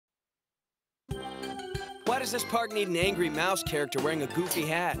does this park need an angry mouse character wearing a goofy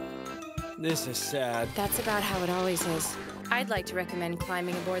hat? This is sad. That's about how it always is. I'd like to recommend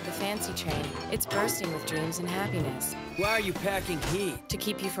climbing aboard the fancy train. It's bursting with dreams and happiness. Why are you packing heat? To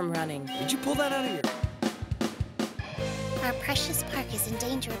keep you from running. Did you pull that out of your... Our precious park is in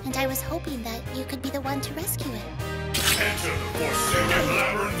danger, and I was hoping that you could be the one to rescue it. Enter the forsaken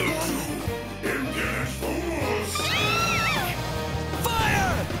labyrinth of doom. Impudent fools!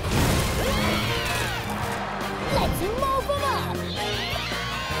 Fire! Let's move them up!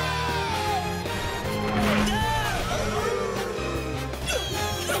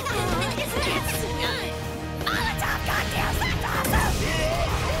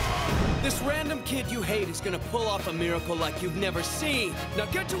 This random kid you hate is gonna pull off a miracle like you've never seen. Now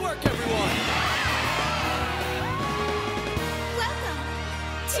get to work, everyone! Welcome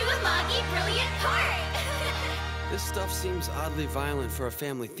to Amagi Brilliant Park! This stuff seems oddly violent for a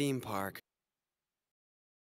family theme park.